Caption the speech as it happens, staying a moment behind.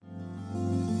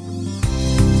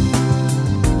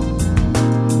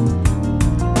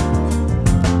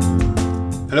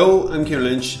I'm Kieran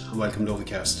Lynch and welcome to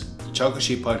Ovicast, the Teagasc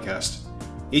Sheep podcast.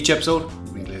 Each episode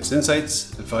will bring latest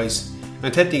insights, advice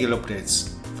and technical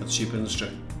updates for the sheep industry.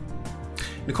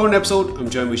 In the current episode, I'm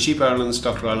joined by Sheep Ireland's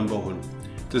Dr. Alan Bohan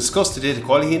to discuss the Data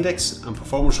Quality Index and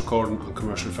performance recording on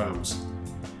commercial farms.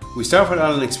 We start with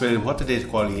Alan explaining what the Data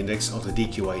Quality Index, or the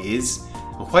DQI, is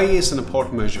and why it is an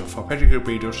important measure for pedigree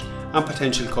breeders and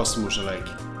potential customers alike.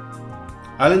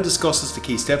 Alan discusses the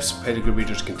key steps pedigree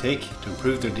breeders can take to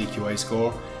improve their DQI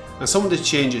score and some of the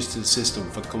changes to the system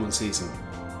for the coming season.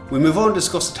 We move on to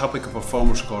discuss the topic of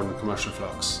performance recording in commercial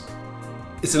flocks.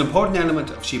 It's an important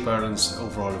element of Sheep Ireland's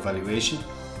overall evaluation,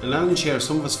 and Alan shares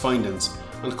some of his findings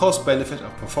on the cost benefit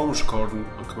of performance recording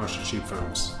on commercial sheep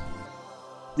farms.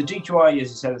 The DQI, as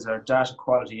you said, is our Data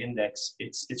Quality Index.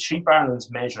 It's Sheep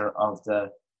Ireland's measure of the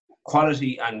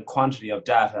quality and quantity of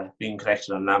data being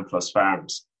collected on LandPlus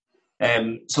farms.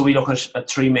 So we look at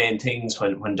three main things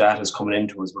when data is coming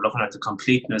into us. We're looking at the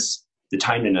completeness, the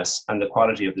timeliness, and the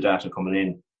quality of the data coming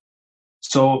in.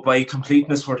 So by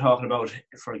completeness, we're talking about,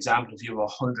 for example, if you have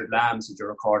 100 lambs that you're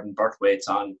recording birth weights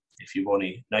on, if you've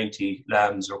only 90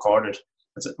 lambs recorded,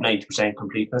 that's at 90%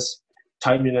 completeness.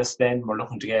 Timeliness, then we're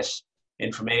looking to get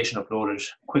information uploaded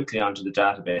quickly onto the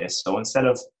database. So instead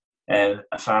of a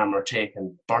farmer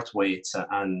taking birth weights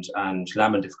and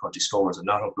lambing difficulty scores and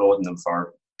not uploading them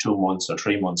for 2 months or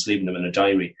 3 months, leaving them in a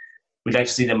diary, we'd like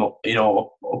to see them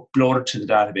uploaded to the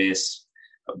database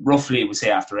roughly, we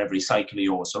say, after every cycle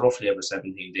EO, so roughly every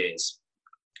 17 days.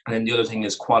 And then the other thing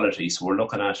is quality. So we're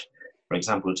looking at, for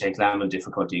example, take lambing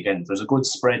difficulty again. There's a good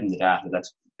spread in the data that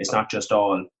it's not just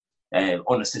all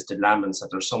unassisted lambings, that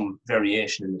there's some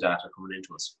variation in the data coming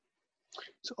into us.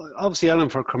 So obviously, Alan,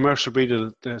 for a commercial breeder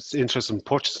that's interested in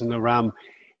purchasing a ram,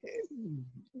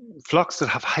 flocks that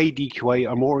have high DQI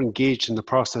are more engaged in the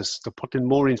process. They're putting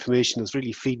more information that's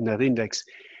really feeding that index.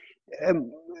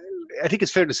 I think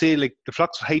it's fair to say, like, the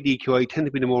flocks with high DQI tend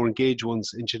to be the more engaged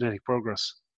ones in genetic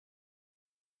progress.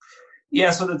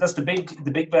 Yeah, so that's the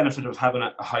big benefit of having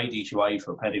a high DQI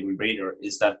for a pedigree breeder,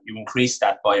 is that you increase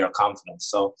that buyer confidence.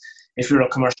 So if you're a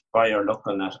commercial buyer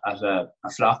looking at a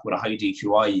flock with a high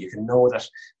DQI, you can know that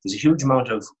there's a huge amount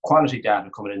of quality data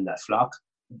coming in that flock.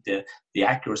 The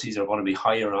accuracies are going to be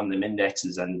higher on them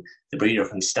indexes, and the breeder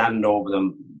can stand over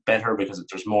them better because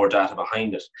there's more data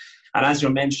behind it. And as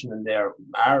you're mentioning there,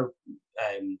 our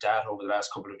data over the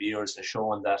last couple of years has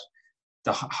shown that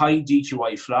the high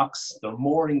DQI flocks, they're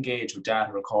more engaged with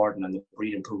data recording and the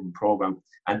breed improvement program,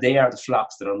 and they are the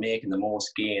flocks that are making the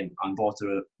most gain on both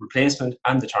the replacement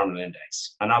and the terminal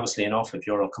index. And obviously enough, if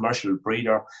you're a commercial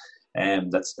breeder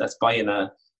that's buying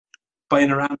a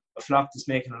flock that's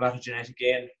making a lot of genetic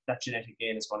gain, that genetic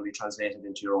gain is going to be translated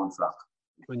into your own flock.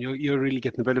 And you're really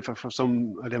getting the benefit from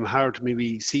some of them hard,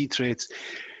 maybe seed traits.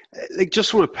 Like,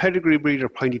 just from a pedigree breeder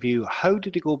point of view, how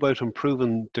did they go about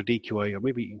improving their DQI, or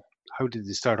maybe how did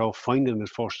they start off finding it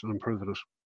first and improving it?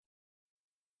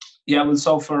 Yeah, well,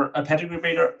 so for a pedigree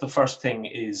breeder, the first thing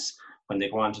is when they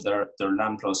go onto their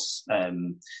LandPlus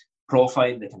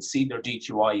profile, they can see their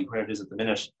DQI, where it is at the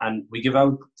minute, and we give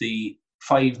out the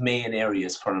 5 main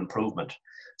areas for improvement.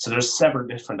 So there's several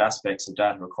different aspects of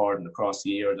data recording across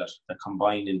the year that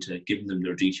combine into giving them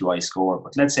their DQI score.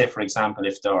 But let's say, for example,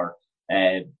 if their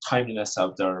timeliness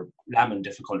of their lambing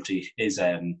difficulty is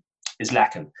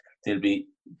lacking, they'll be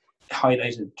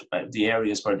highlighted the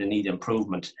areas where they need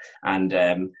improvement, and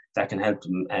that can help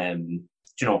them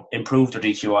improve their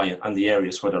DQI on the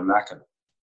areas where they're lacking.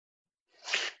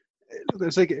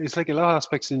 It's like a lot of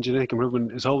aspects in genetic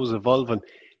improvement is always evolving.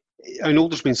 I know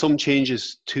there's been some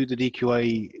changes to the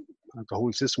DQI, the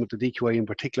whole system with the DQI in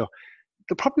particular.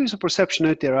 There probably is a perception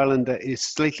out there, Alan, that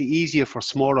it's slightly easier for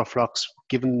smaller flocks,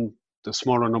 given the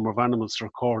smaller number of animals to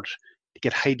record, to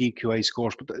get high DQI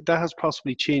scores, but that has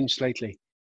possibly changed slightly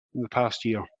in the past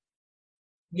year.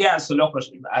 Yeah, so look,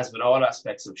 as with all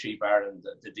aspects of Sheep Ireland,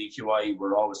 the DQI,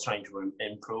 we're always trying to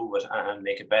improve it and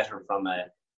make it better from a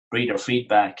breeder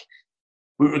feedback.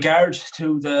 With regard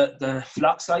to the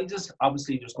flock sizes,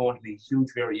 obviously there's going to be huge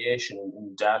variation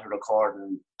in data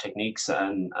recording techniques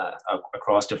and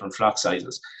across different flock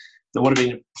sizes. There would have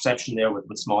been a perception there with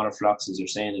smaller flocks, as you're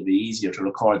saying, it'd be easier to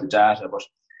record the data. But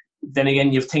then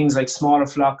again, you have things like smaller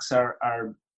flocks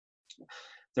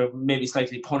they're maybe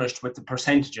slightly punished with the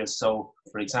percentages. So,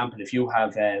 for example, if you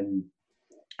had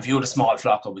a small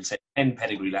flock, I would say 10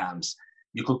 pedigree lambs,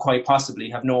 you could quite possibly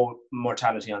have no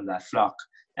mortality on that flock.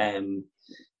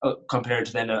 Compared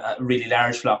to then a really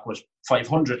large flock with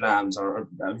 500 lambs or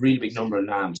a really big number of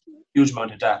lambs, huge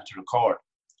amount of data to record.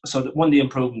 So one of the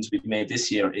improvements we've made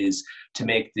this year is to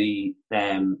make the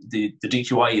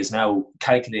DQI is now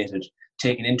calculated,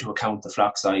 taking into account the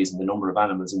flock size and the number of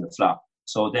animals in the flock.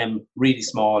 So them really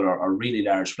small or really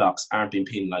large flocks aren't being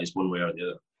penalised one way or the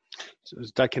other. So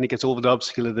that kind of gets over the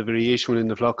obstacle of the variation within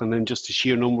the flock, and then just the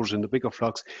sheer numbers in the bigger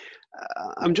flocks.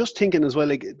 I'm just thinking as well,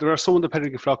 like there are some of the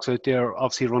pedigree flocks out there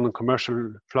obviously running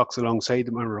commercial flocks alongside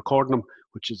them and recording them,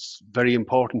 which is very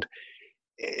important.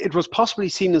 It was possibly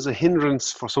seen as a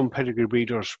hindrance for some pedigree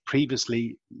breeders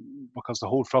previously because the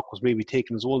whole flock was maybe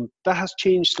taken as one. That has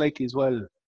changed slightly as well in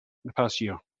the past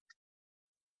year.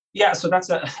 Yeah, so that's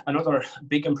another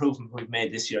big improvement we've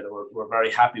made this year that we're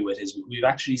very happy with, is we've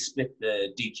actually split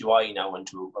the DQI now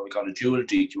into what we call a dual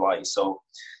DQI. So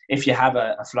if you have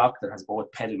a flock that has both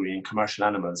pedigree and commercial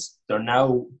animals, they're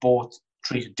now both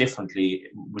treated differently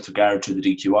with regard to the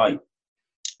DQI.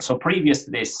 So previous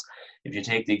to this, if you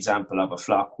take the example of a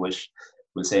flock with,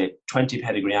 we'll say, 20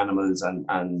 pedigree animals and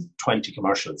 20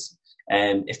 commercials,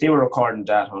 if they were recording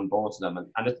data on both of them,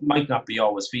 and it might not be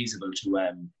always feasible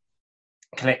to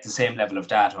collect the same level of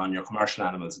data on your commercial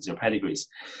animals as your pedigrees.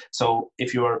 So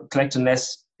if you're collecting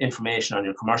less information on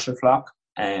your commercial flock,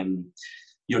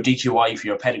 your DQI for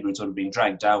your pedigrees would have been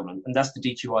dragged down. And that's the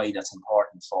DQI that's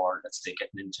important for, let's say,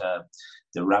 getting into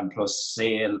the Ram Plus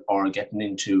sale or getting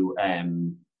into,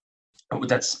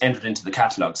 that's entered into the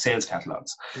catalogue, sales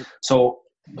catalogues. So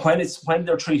when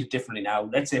they're treated differently now,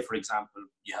 let's say, for example,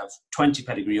 you have 20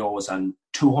 pedigree O's and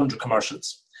 200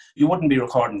 commercials. You wouldn't be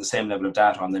recording the same level of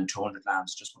data on them 200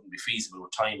 lambs, just wouldn't be feasible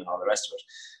with time and all the rest of it.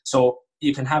 So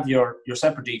you can have your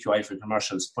separate DQI for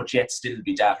commercials, but yet still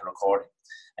be data recording.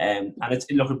 And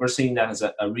we're seeing that as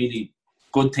a really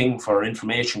good thing for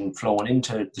information flowing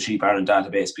into the Sheep Ireland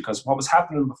database, because what was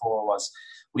happening before was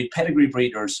we had pedigree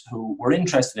breeders who were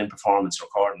interested in performance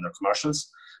recording their commercials,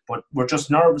 but were just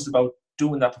nervous about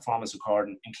doing that performance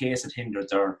recording in case it hindered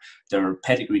their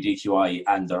pedigree DQI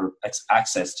and their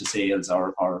access to sales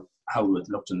or how it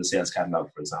looked in the sales catalogue,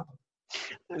 for example.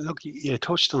 Look, you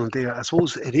touched on it there. I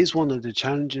suppose it is one of the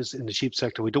challenges in the sheep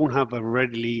sector. We don't have a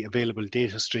readily available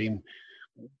data stream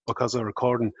because of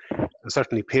recording, and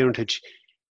certainly parentage.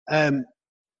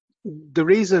 There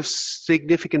is a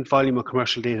significant volume of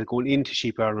commercial data going into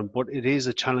Sheep Ireland, but it is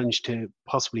a challenge to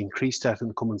possibly increase that in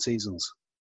the coming seasons.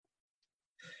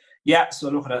 Yeah, so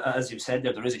look, as you've said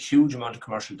there is a huge amount of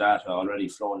commercial data already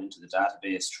flowing into the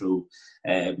database through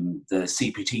the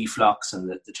CPT flocks and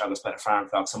the Teagasc Better Farm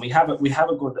flocks, and we have a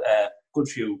good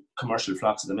few commercial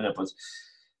flocks at the minute, but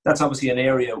that's obviously an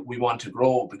area we want to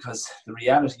grow, because the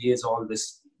reality is all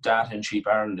this data in Sheep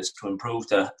Ireland is to improve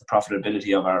the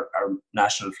profitability of our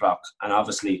national flock, and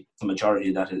obviously the majority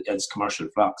of that is commercial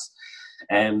flocks.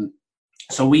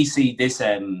 So we see this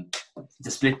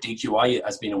the split DQI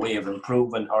as being a way of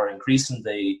improving or increasing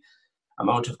the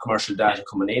amount of commercial data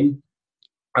coming in.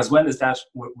 As well as that,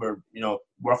 we're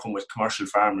working with commercial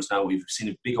farmers now. We've seen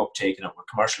a big uptake in it, where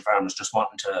commercial farmers just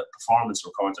wanting to performance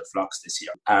record their flocks this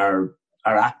year.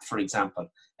 Our app, for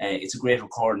example, it's a great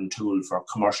recording tool for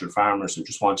commercial farmers who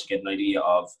just want to get an idea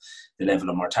of the level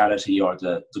of mortality or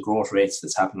the growth rates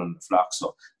that's happening on the flock.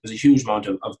 So there's a huge amount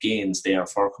of gains there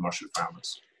for commercial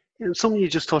farmers. And something you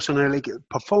just touched on there, like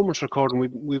performance recording,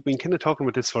 we've been kind of talking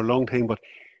about this for a long time, but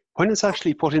when it's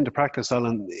actually put into practice,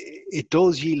 Alan, it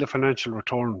does yield a financial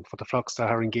return for the flocks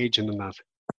that are engaging in that.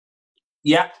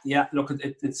 Yeah. Look,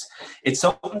 it's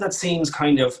something that seems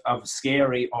kind of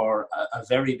scary or a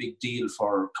very big deal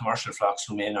for commercial flocks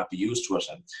who may not be used to it.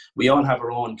 And we all have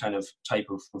our own kind of type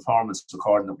of performance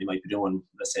recording that we might be doing,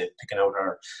 let's say picking out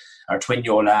our twin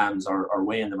ewe lambs or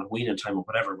weighing them at weaning time or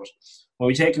whatever. But when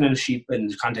we take it in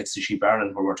the context of Sheep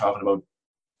Ireland, where we're talking about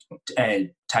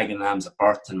tagging lambs at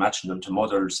birth and matching them to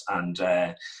mothers and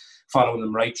following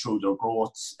them right through their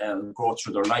growth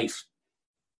through their life,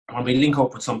 when we link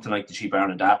up with something like the Sheep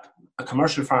Ireland app, a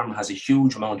commercial farmer has a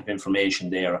huge amount of information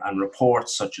there and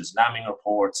reports such as lambing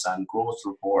reports and growth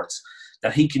reports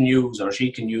that he can use or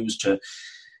she can use to,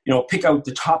 pick out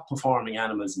the top performing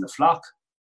animals in the flock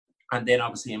and then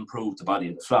obviously improve the body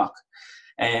of the flock.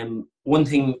 One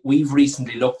thing we've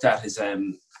recently looked at is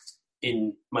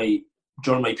during my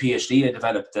PhD, I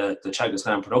developed the Teagasc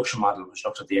lamb production model, which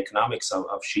looked at the economics of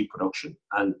sheep production.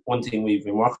 And one thing we've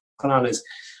been working on is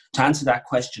to answer that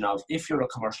question of, if you're a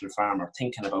commercial farmer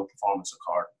thinking about performance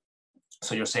recording,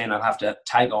 so you're saying I'll have to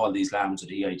tag all these lambs with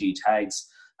EID tags,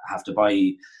 I have to buy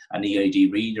an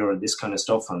EID reader and this kind of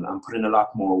stuff, and put in a lot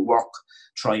more work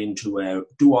trying to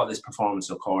do all this performance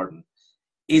recording.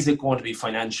 Is it going to be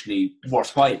financially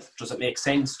worthwhile? Does it make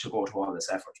sense to go to all this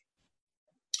effort?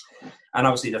 And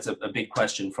obviously that's a big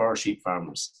question for sheep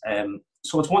farmers.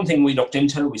 So it's one thing we looked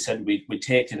into. We said we'd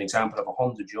take an example of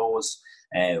 100 ewes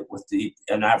with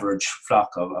an average flock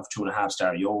of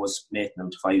 2.5-star ewes, mating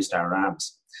them to 5-star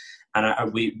rams.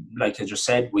 And we, like I just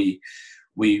said, we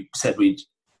We said we'd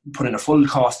put in a full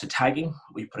cost of tagging,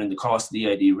 we put in the cost of the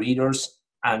EID readers,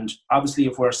 and obviously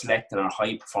if we're selecting our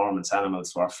high performance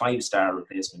animals for our 5-star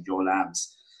replacement Joe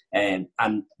lambs, and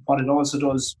what it also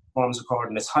does, Performance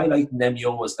According, is highlighting them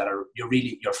ewes that are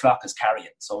your flock is carrying.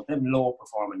 So them low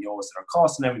performing ewes that are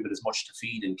costing every bit as much to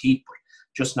feed and keep, but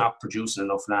just not producing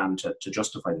enough lamb to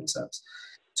justify themselves.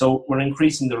 So we're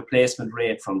increasing the replacement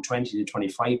rate from 20 to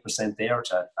 25% there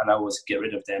to allow us to get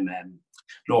rid of them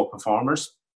low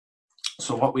performers.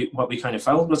 So what we kind of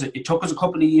found was it took us a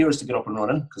couple of years to get up and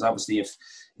running, because obviously if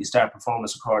you start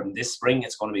Performance According this spring,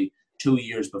 it's going to be 2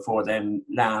 years before them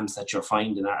lambs that you're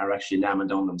finding are actually lambing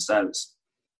down themselves.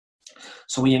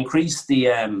 So we increased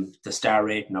the star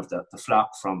rating of the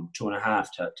flock from 2.5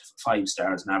 to 5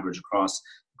 stars on average across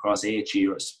 8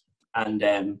 years. And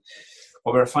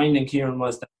what we were finding, Kieran,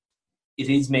 was that it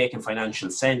is making financial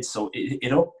sense. So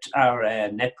it upped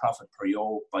our net profit per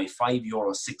ewe by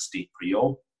 €5.60 per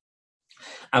ewe.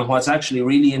 And what's actually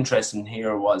really interesting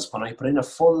here was when I put in a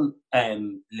full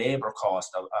labour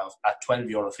cost of at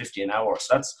 €12.50 an hour.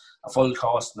 So that's a full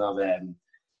cost of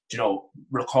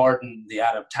recording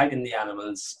tagging the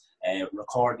animals,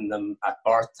 recording them at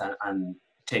birth, and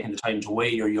taking the time to weigh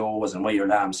your ewes and weigh your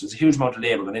lambs. So there's a huge amount of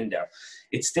labour going in there.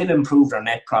 It still improved our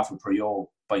net profit per ewe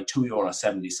by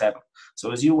 €2.77.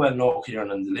 So as you well know,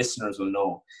 Kieran, and the listeners will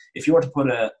know, if you were to put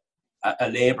a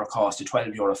labour cost of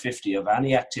 €12.50 of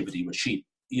any activity with sheep,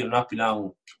 you'll not be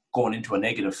long going into a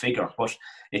negative figure. But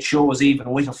it shows even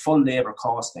with a full labour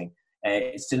costing,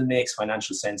 it still makes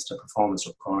financial sense to Performance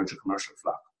According your commercial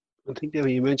flock. I think that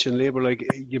when you mentioned labour, like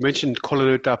you mentioned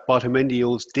culling out that bottom end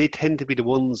ewes, they tend to be the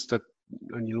ones that,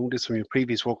 and you know this from your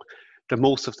previous work, that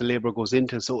most of the labour goes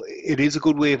into. So it is a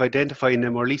good way of identifying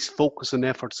them, or at least focusing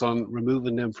efforts on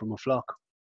removing them from a flock.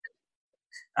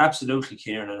 Absolutely,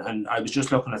 Kieran. And I was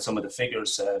just looking at some of the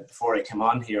figures before I came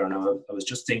on here, and I was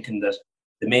just thinking that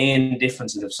the main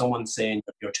difference is if someone's saying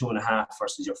you're 2.5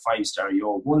 versus your 5-star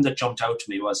ewe, one that jumped out to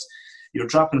me was you're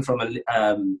dropping from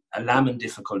a lambing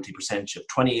difficulty percentage of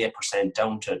 28%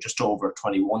 down to just over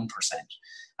 21%.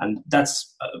 And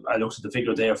that's, I looked at the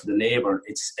figure there for the labour,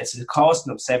 it's a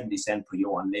costing of 70 cents per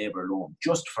ewe on labour alone,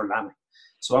 just for lambing.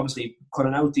 So obviously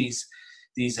cutting out these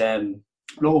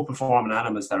low performing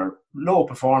animals that are low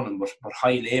performing but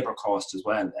high labour cost as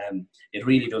well, it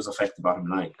really does affect the bottom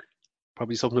line.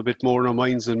 Probably something a bit more in our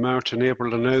minds in March and April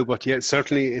than now, but yeah,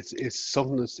 certainly it's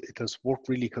something that's worth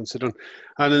really considering.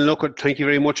 And then look, thank you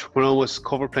very much. We're almost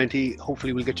covered plenty.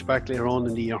 Hopefully we'll get you back later on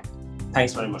in the year.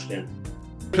 Thanks very much, Kieran.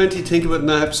 Plenty to think about in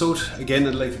that episode. Again,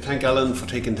 I'd like to thank Alan for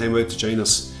taking time out to join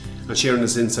us and sharing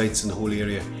his insights in the whole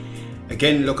area.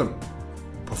 Again, look at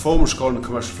Performance According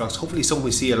commercial flocks. Hopefully something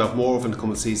we see a lot more of in the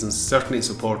coming seasons. Certainly it's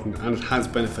important, and it has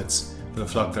benefits for the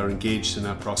flock that are engaged in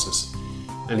that process.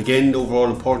 And again, the overall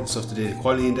importance of the Data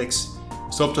Quality Index,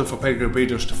 something for pedigree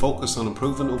breeders to focus on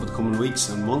improving over the coming weeks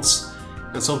and months,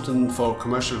 and something for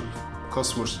commercial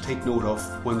customers to take note of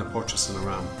when they're purchasing a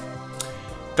ram.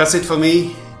 That's it for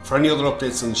me. For any other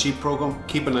updates on the sheep programme,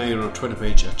 keep an eye on our Twitter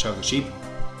page at Teagasc Sheep.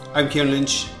 I'm Kieran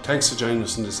Lynch. Thanks for joining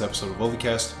us in this episode of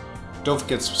Ovicast. Don't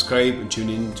forget to subscribe and tune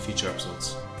in to future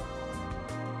episodes.